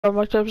Oh,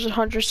 my club's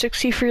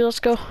 163. Let's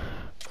go.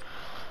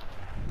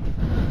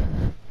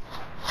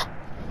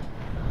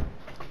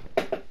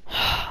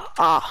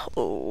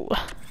 Oh.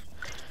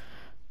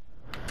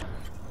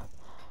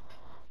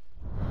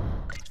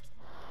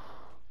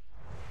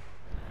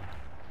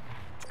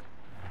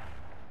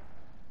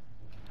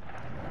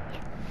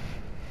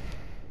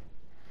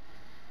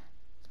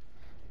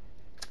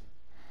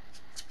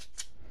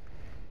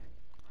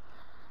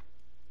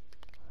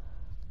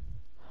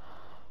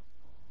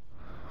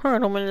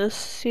 Alright, I'm in this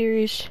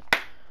series. I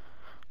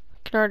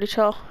can already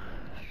tell.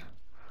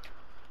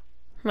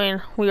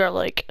 Man, we are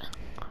like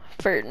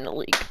third in the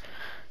league.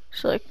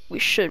 So like we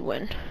should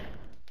win.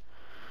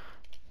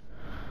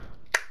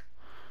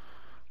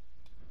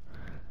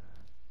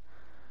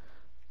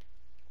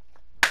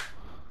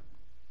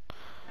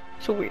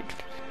 So weird.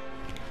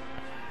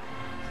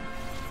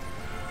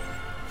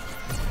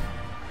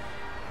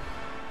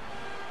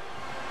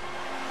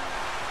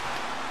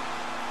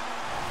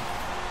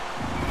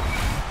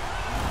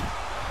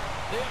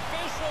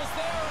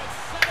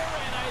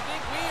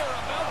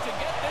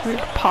 Weird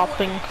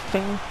popping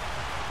thing.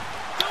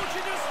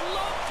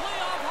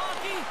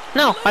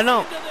 No, I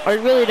don't. I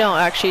really don't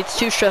actually. It's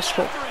too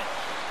stressful.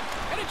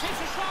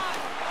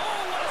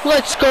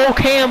 Let's go,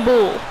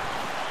 Campbell.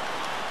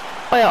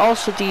 Oh yeah,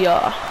 also the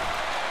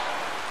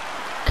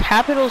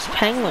Capitals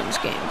Penguins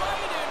game.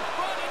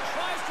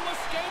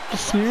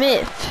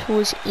 Smith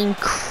was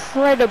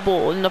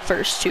incredible in the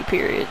first two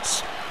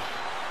periods.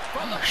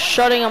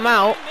 Shutting him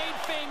out.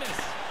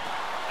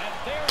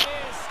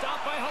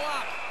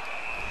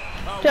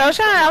 Dude, I was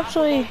gonna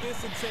absolutely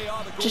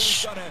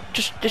just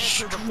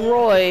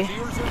destroy.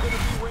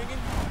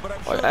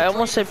 I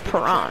almost said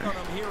Perron.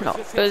 No,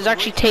 it was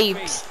actually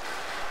Taves.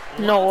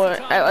 No,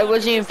 I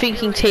wasn't even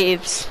thinking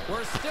Taves.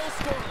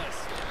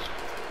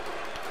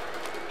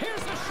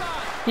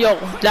 Yo,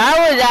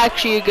 that was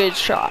actually a good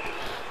shot.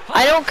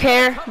 I don't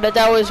care that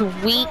that was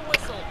weak,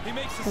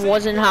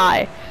 wasn't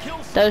high.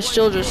 That was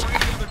still just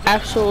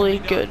absolutely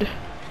good.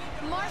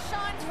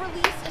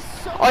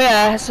 Oh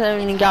yeah, I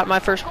haven't even got my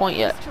first point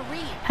yet.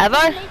 Have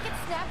I? Yoshi's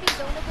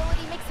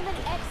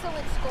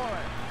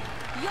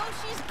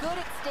good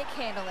at stick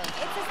handling.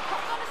 It's his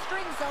puck on a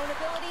string zone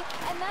ability,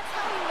 and that's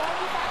how he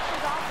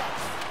manufactures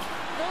offense.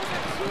 Those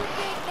are two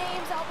big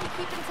names I'll be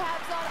keeping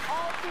tabs on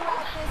all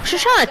throughout this.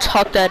 She's trying to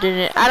tuck that in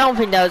it. I don't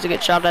think that was a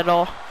good shot at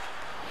all.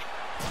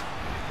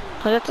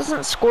 That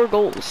doesn't score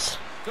goals.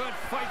 Good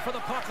fight for the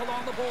puck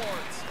along the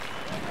boards.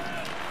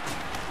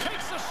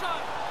 Takes a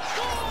shot.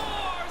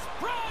 Scores!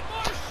 Brad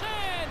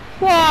Marchand!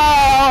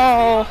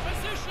 Whoa!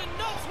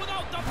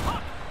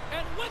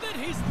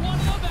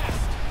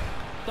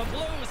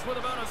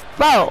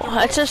 Bro,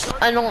 that's just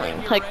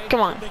annoying. Like, come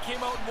on.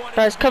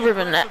 Guys, cover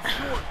the net.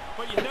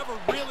 But you never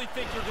really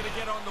think you're going to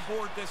get on the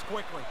board this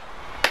quickly.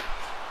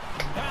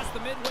 Past the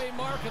midway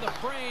mark of the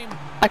frame.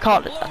 I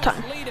called it that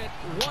time. Lead it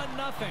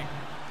 1-0.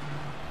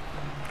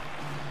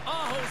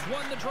 Aho's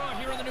won the draw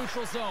here in the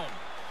neutral zone.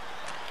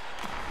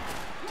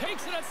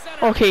 Takes it at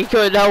center. Okay,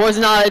 good. That was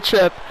not a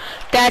trip.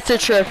 That's a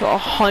trip,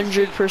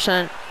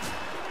 100%.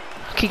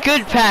 Okay,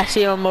 good pass,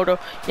 Yamamoto.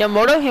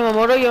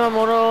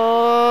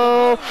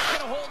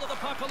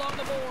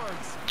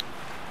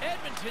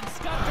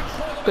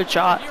 Good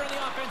shot.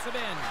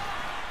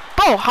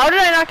 Oh, how did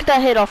I not get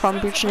that hit off on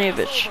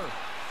Buchnevich?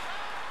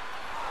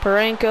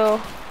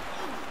 Parenko.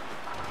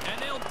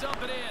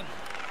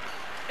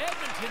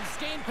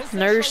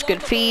 Nurse,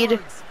 good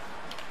feed.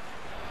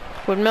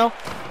 Windmill.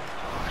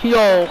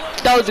 Yo,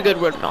 that was a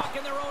good windmill.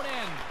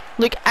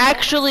 Like,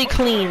 actually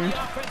clean.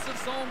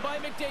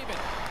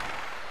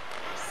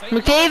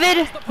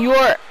 McDavid,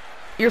 your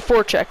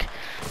forecheck.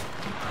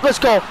 Let's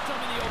go.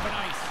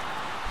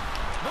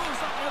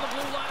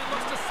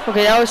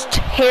 Okay, that was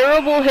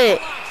terrible hit,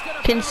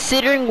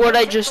 considering what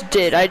I just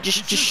did. I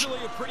just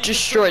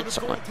destroyed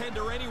someone.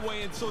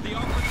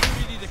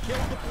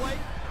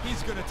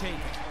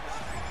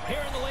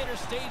 Here in the later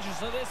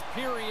stages of this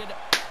period,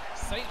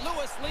 St.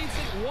 Louis leads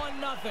it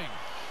 1-0.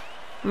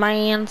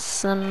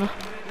 Manson.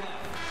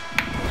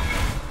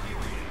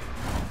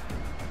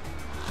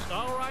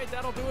 All right,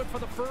 that'll do it for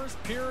the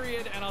first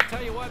period, and I'll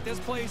tell you what, this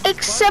place.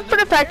 Except for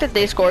the fact that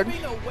they scored.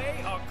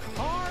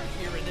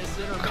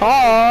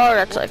 Car,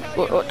 that's like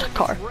what's a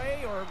car?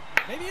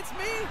 Maybe it's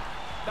me.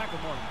 Back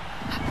with more.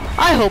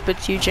 I hope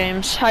it's you,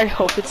 James. I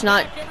hope it's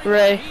not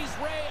Ray.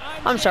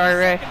 I'm sorry,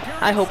 Ray.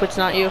 I hope it's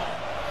not you.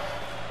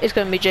 It's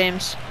gonna be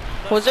James.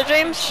 Was it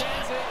James?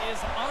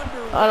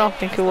 I don't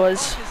think it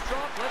was.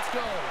 Let's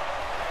go.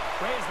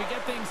 Ray, as we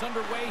get things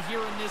underway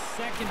here in this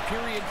second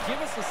period,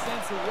 give us a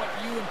sense of what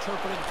you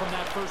interpreted from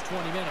that first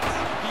 20 minutes.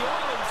 The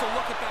Oilers will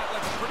look at that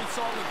like a pretty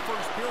solid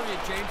first period,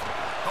 James.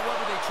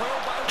 However, they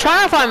trailed by.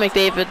 Trying to find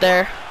McDavid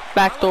there.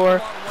 Back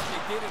door.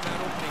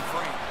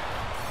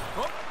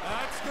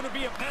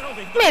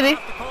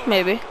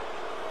 Maybe.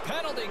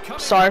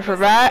 Sorry for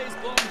that.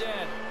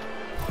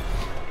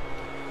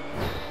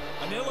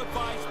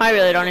 I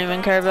really don't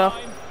even care, Bill.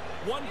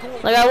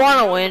 Like, I want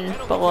to win,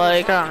 but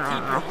like, I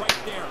don't know.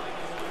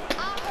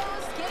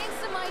 Aho's getting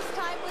some ice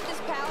time with his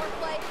power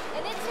play,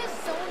 and it's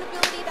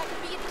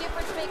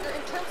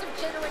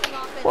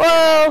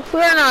No,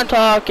 we're not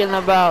talking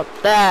about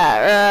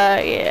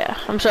that. Yeah.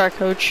 I'm sorry,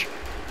 coach.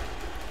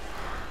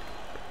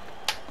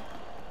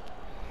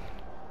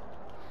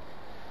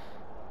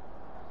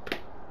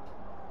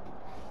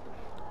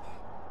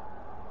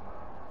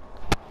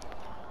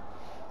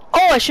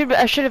 Oh, I should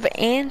have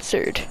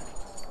answered.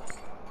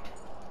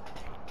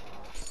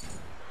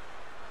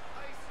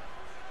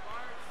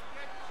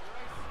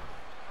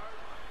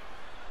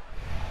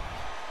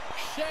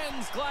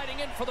 Shen's gliding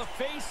in for the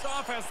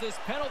face-off as this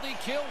penalty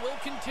kill will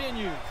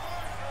continue.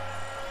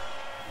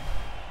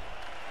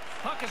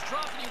 Puck is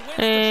dropped and he wins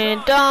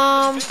And the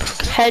draw. dump.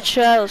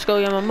 Headshot. Let's go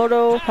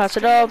Yamamoto. Pass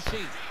it up.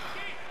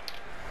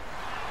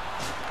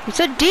 He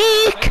said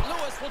deke.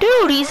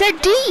 Dude, he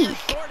said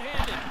deke.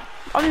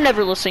 I'm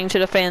never listening to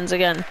the fans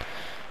again.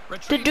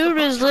 The dude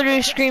is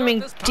literally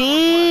screaming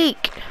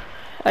deke.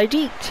 I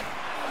deked.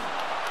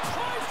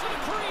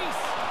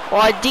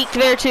 Well, I deked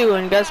there too,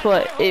 and guess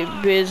what? It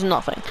is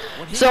nothing.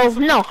 So,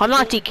 no, I'm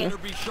not deking.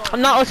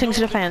 I'm not listening to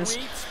the fans.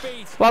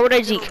 Why would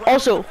I deke?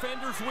 Also,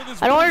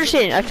 I don't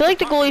understand. I feel like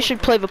the goalie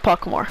should play the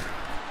puck more.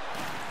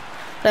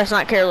 That's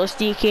not careless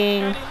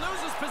deking.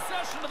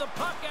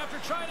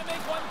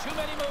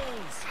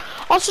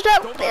 Also,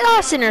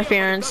 that's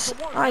interference,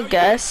 I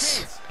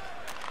guess.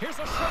 Here's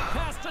a short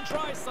pass to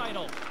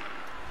Draisaitl.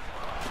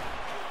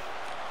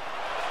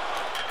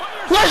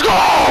 Let's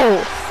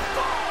go!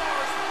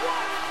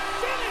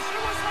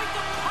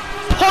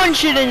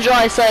 Punch it in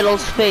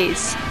Draisaitl's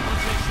face.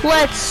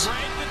 Let's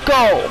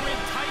go.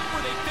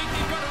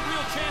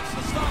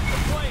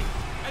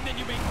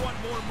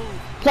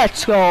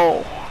 Let's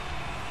go.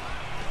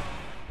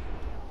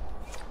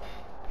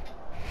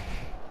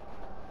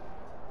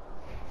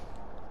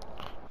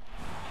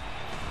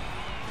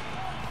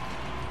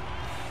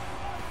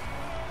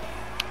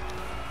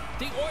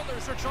 The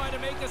Oilers are trying to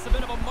make this a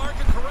bit of a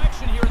market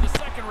correction here in the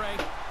second leg.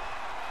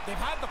 They've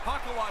had the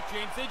puck a lot,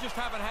 James. They just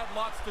haven't had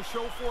lots to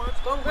show for it.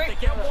 But they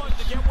get one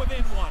to get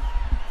within one.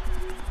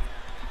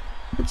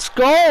 Let's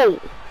go.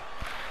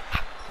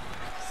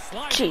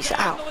 Slides Jeez,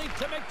 ow.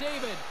 to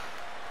McDavid.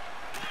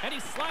 And he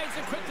slides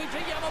it quickly to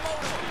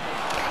Yamamoto.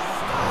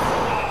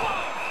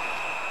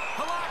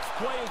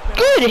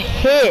 Good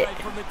hit.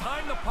 From the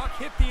time the puck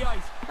hit the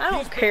ice, I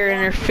don't care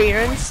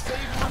interference.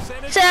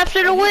 It's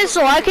after the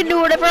whistle. I can do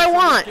whatever I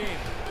want.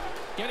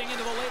 Getting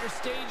into the later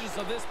stages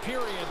of this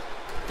period,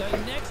 the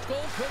next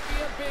goal could be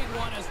a big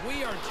one as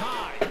we are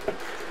tied.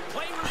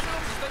 Play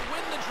resumes as they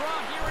win the draw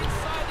here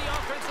inside the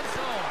offensive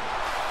zone.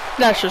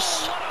 That's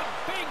just...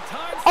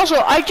 Also,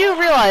 I do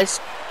realize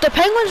the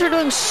Penguins are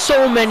doing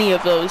so many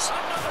of those.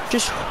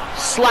 Just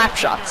slap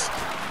shots.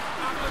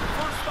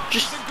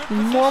 Just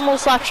normal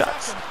slap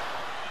shots.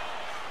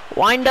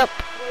 Wind up,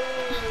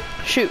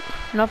 shoot.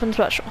 Nothing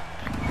special.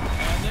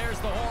 And there's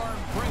the horn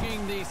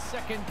bringing the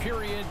second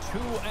period to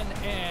an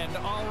end.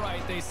 All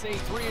right, they say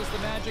 3 is the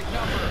magic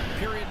number.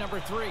 Period number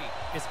 3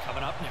 is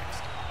coming up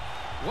next.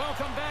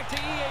 Welcome back to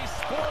EA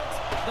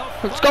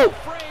Sports. Let's go.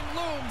 Frame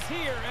looms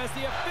here as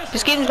the official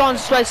This game's gone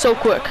by so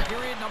quick.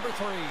 Period number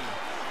 3.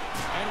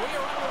 And we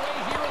are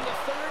underway here in the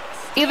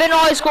third. Even though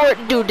I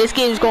scored, dude, this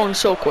game's going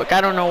so quick.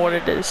 I don't know what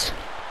it is.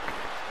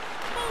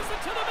 Moves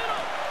it to the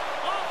middle.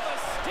 Off the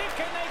stick,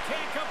 and they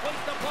can't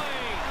complete the play.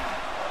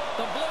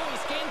 The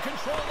Blues gain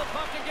control of the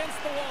puck against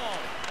the wall.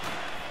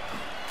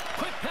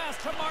 Quick pass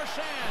to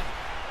Marchand.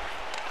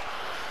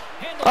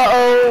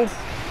 Uh-oh.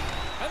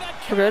 And that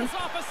We're good. carries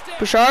off a stick.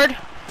 Bouchard?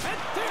 And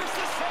there's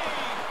the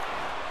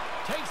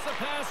save. Takes the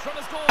pass from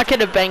his goal. I could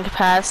have banked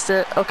past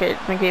it. Okay,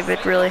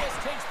 McDavid, really.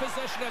 Takes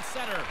possession at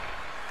center.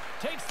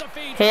 Takes the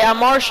feed. Hey, I'm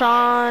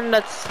Marshawn.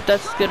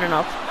 That's good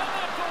enough.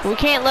 We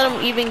can't let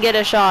him even get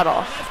a shot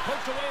off. That's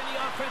poked away in the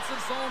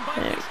offensive zone by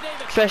Yeah,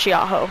 McDavid. especially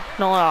Aho.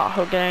 Don't let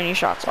Aho get any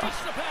shots Takes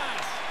off. the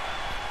pass.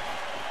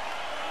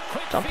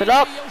 Quick Dump feed it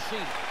up. to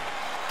Yoshi.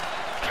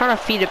 Trying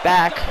to feed it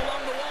back. Along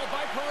the wall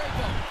by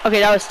Parayko. Okay,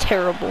 that was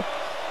terrible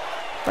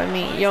by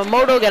me.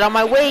 Yamamoto, get on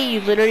my way. You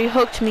literally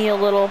hooked me a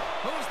little.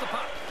 Moves the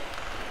puck.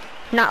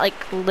 Not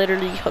like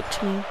literally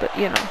hooked me, but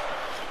you know.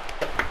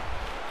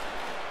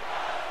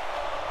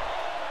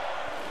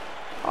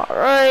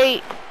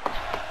 Alright.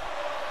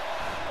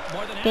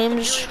 More than half the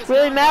Game's period is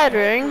really gone.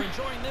 mattering. We're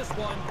enjoying this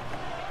one.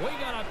 We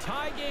got a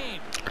tie game.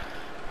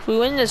 If we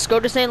win this, go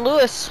to St.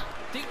 Louis.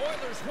 The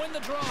Oilers win the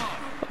draw.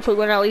 If we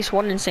win at least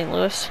one in St.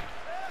 Louis.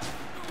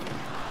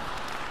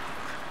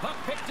 Puck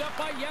picked up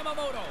by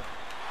Yamamoto.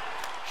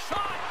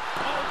 Shot.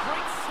 Oh,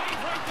 great save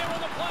right there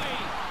on the play.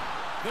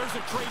 There's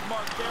a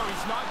trademark there.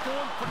 He's not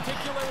going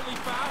particularly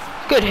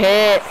fast. Good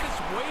hit. That's his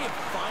way of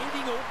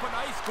finding open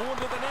ice, going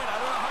to the net. I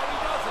don't know how he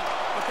does it,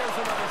 but there's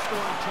another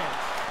scoring chance.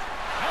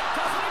 And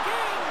does it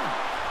again.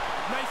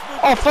 Nice move.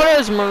 Oh, I thought it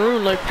was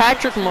Maroon, like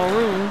Patrick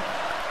Maroon.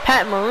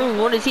 Pat Maroon,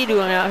 what is he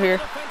doing out here?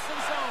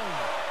 Defensive zone.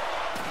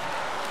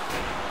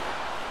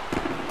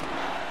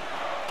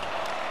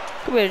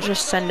 Could we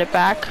just send it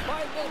back?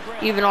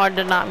 Even though I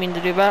did not mean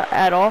to do that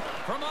at all.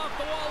 From off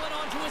the wall and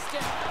onto his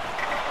stick.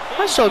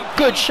 That's a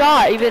good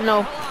shot, even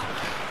though... They're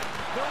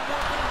working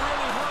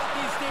really hard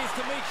these days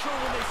to make sure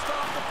when they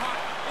stop the puck,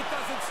 It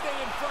doesn't stay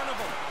in front of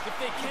them. If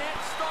they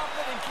can't stop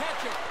it and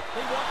catch it,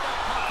 they want that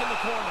puck in the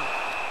corner.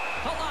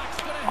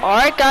 All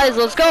right, guys,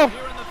 let's go.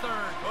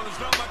 Well, there's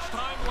not much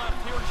time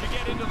left here as you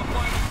get into the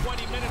final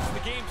 20 minutes. The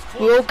game's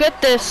close. We'll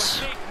get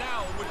this. A mistake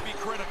now would be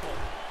critical.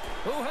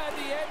 Who had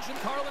the edge in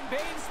Carlin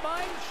Bain's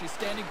mind? She's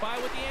standing by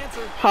with the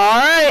answer.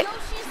 All right.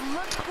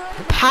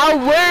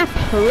 Power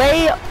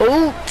play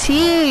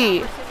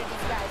OT.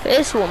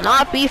 This will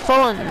not be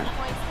fun.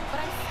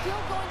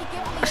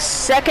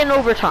 Second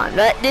overtime.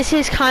 This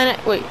is kind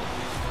of wait.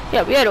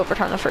 Yeah, we had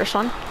overtime the first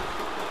one.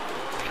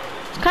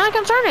 It's kind of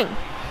concerning.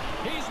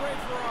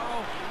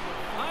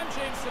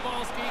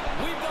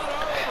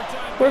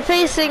 We're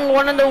facing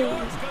one of the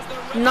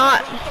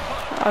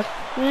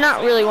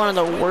not really one of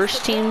the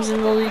worst teams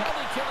in the league.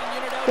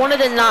 One of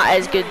the not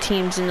as good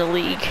teams in the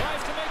league.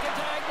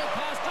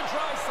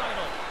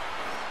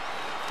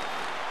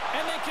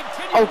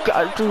 Oh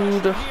god,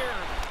 dude.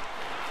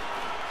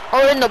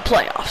 Oh, in the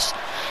playoffs.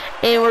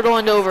 And we're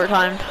going to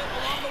overtime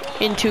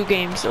in 2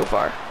 games so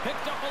far.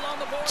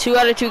 2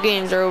 out of 2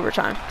 games are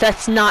overtime.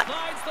 That's not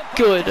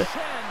good.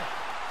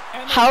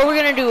 How are we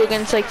gonna do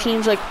against like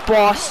teams like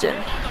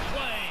Boston?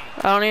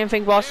 I don't even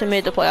think Boston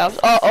made the playoffs.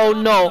 Uh-oh,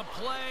 no.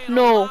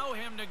 No.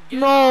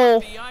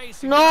 No.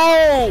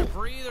 No.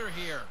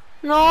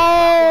 No.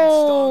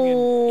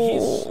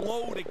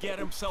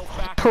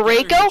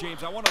 Parayko?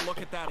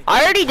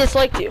 I already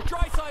disliked you.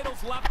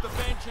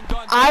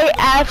 I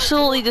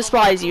absolutely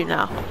despise you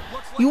now.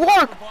 You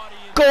are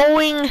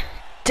going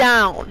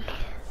down.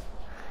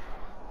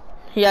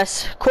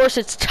 Yes, of course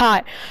it's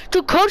tied.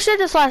 Dude, Coach said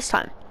this last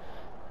time.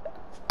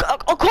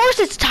 Of course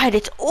it's tied.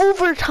 It's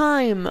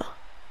overtime.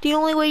 The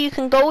only way you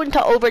can go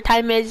into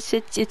overtime is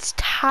it's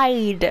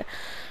tied.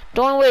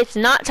 The only way it's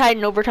not tied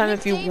in overtime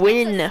if you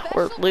win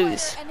or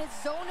lose. And his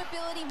zone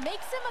ability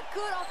makes him a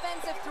good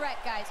offensive threat,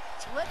 guys.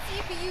 Let's see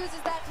if he uses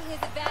that to his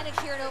advantage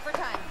here in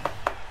overtime.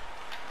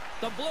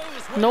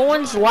 No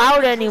one's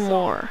loud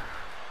anymore.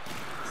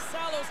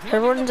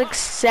 Everyone's like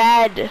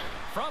sad.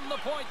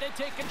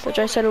 Which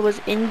I said it was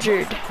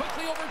injured.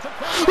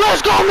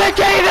 Let's go,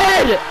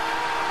 McDavid!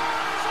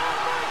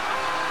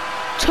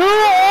 2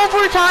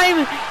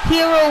 overtime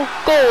hero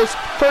goals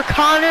for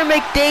Connor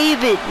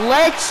McDavid.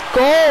 Let's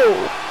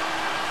go.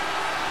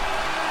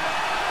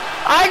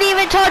 I didn't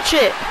even touch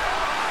it.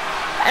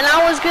 And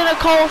I was gonna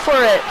call for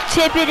it.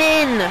 Tip it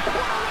in.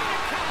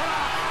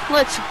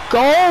 Let's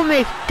go,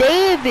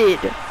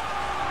 McDavid.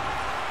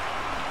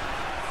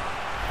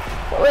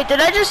 Wait,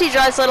 did I just see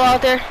Drysdale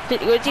out there?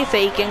 Was he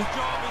faking?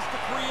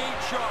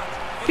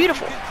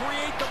 Beautiful.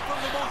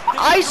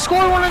 I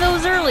scored one of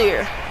those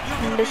earlier.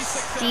 In the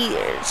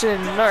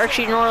season, or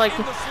actually, more like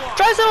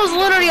Drysdale was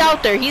literally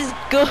out there. He's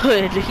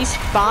good. He's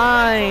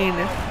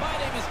fine.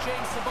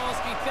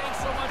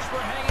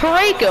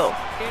 Parayko,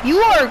 you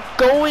are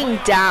going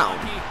down.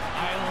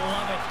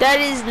 That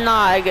is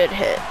not a good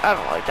hit. I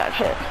don't like that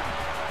hit.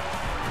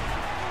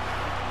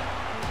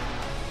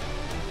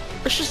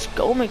 Let's just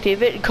go,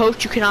 McDavid.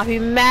 Coach, you cannot be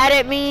mad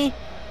at me.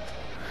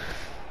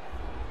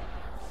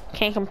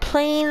 Can't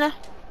complain.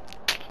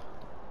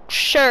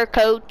 Sure,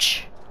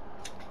 Coach.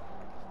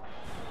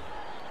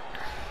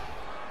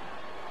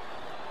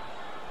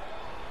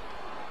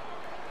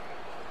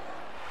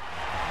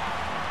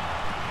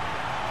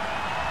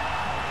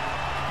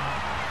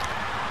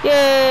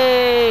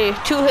 Yay!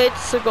 2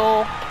 hits, a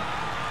goal.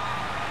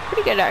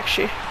 Pretty good,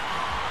 actually.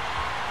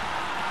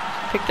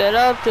 Pick that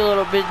up, do a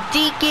little bit of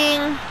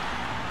deking.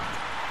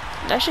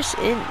 That's just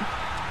in.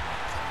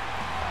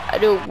 I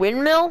do a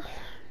windmill,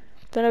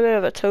 then a bit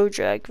of a toe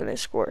drag when I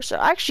score. So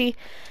actually,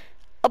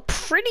 a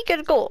pretty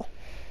good goal.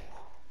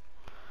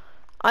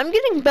 I'm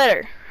getting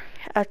better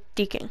at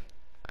deking.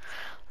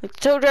 Like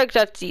toe drag,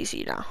 that's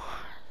easy now.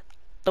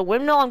 The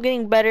windmill, I'm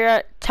getting better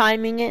at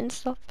timing it and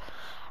stuff.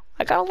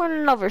 I gotta learn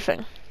another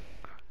thing.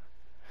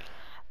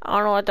 I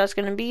don't know what that's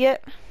gonna be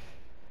yet,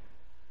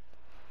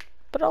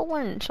 but I'll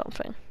learn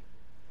something.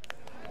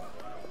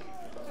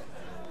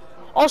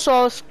 Also,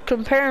 I was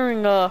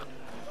comparing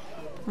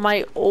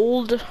my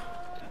old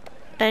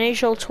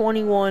NHL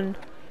 21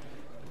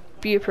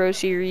 Be a Pro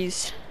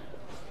series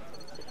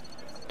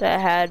that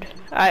I had.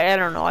 I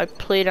don't know, I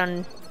played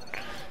on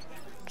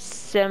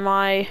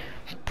semi-pro.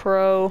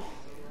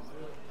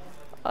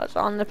 I was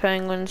on the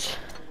Penguins.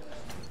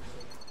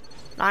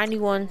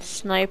 91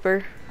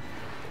 sniper.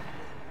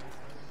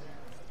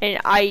 And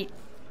I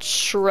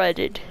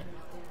shredded.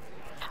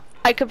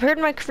 I compared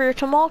my career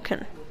to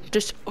Malkin.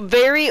 Just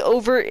very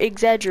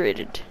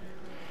over-exaggerated.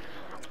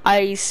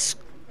 I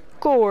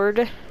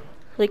scored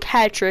like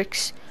hat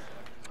tricks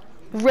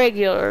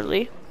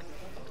regularly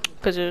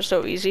because it was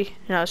so easy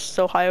and I was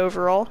so high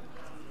overall.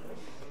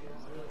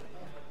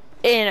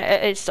 And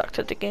it sucked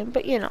at the game,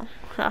 but you know.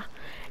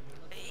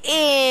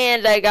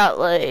 And I got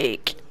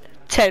like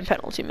 10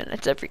 penalty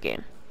minutes every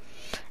game.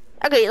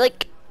 Okay,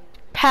 like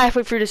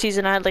halfway through the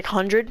season I had like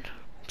 100.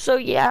 So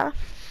yeah.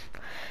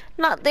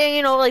 Not there,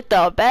 you know, like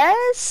the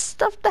best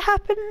stuff to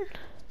happen.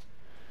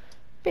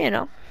 But, you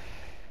know,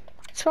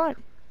 it's fine.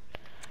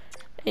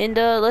 And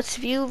let's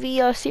view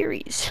the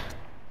series.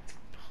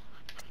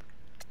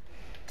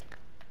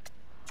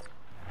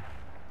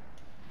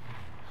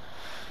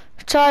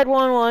 Tied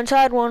 1-1,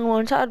 tied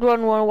 1-1, tied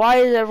 1-1. Why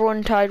is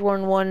everyone tied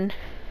 1-1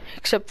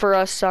 except for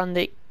us on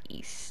the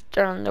east,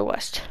 or on the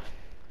west?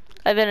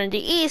 And then in the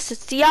east,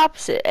 it's the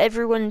opposite.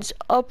 Everyone's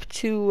up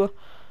to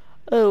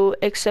 0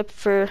 except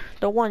for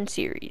the one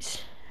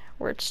series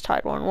where it's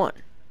tied 1-1.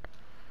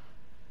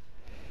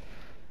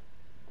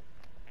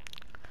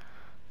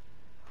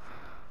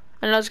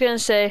 And I was gonna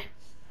say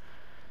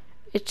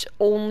it's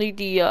only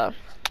the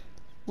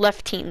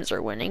left teams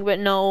are winning, but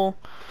no,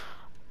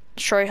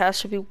 Detroit has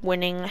to be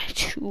winning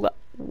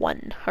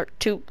 2-1 or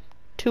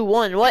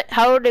 2-1. What?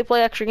 How would they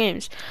play extra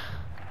games?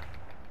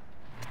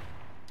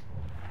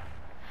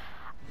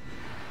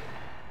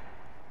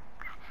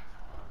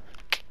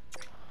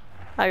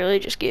 I really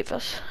just did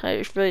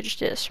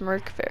a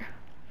smirk there.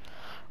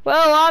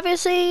 Well,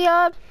 obviously,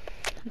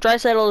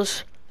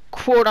 Draisaitl's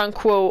quote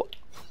unquote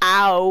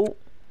out.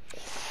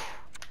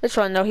 This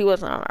one though, he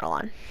wasn't on our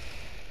line.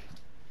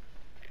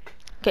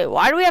 Okay,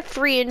 why do we have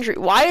 3 injuries?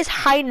 Why is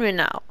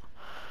Heineman out?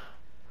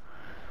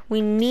 We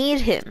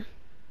need him.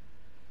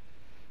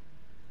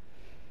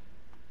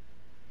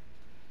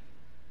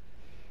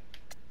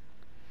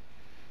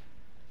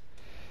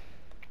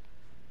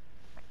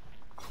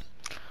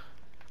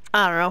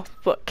 I don't know,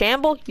 but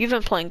Campbell, you've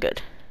been playing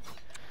good.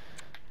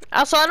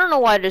 Also, I don't know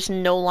why there's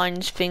no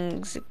lines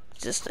things.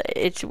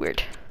 It's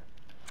weird.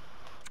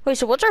 Wait,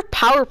 so what's our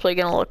power play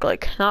gonna look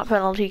like? Not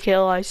penalty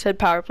kill. I said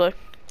power play.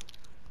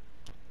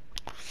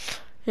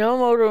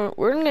 Yamamoto,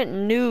 we're gonna get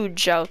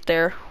Nuge out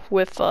there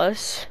with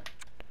us.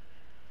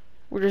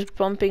 We're just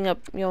bumping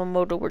up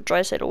Yamamoto where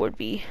Draisaitl would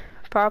be.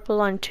 Power play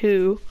line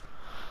 2.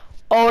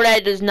 Oh,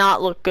 that does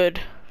not look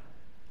good.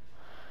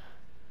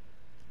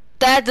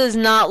 That does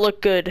not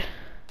look good.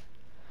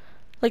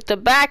 Like, the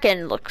back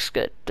end looks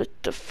good.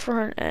 The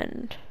front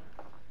end.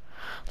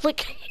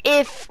 Like,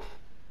 if...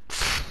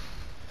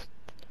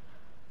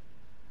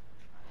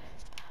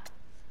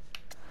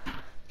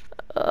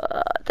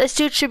 this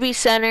dude should be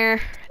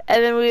center.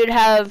 And then we'd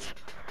have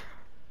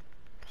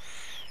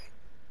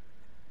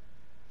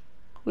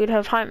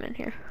Hyman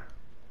here.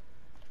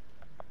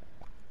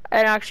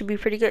 And actually be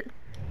pretty good.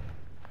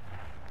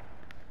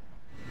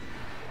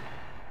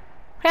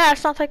 Yeah,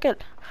 it's not that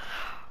good.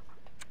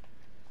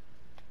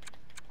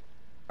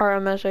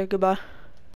 RMS, goodbye.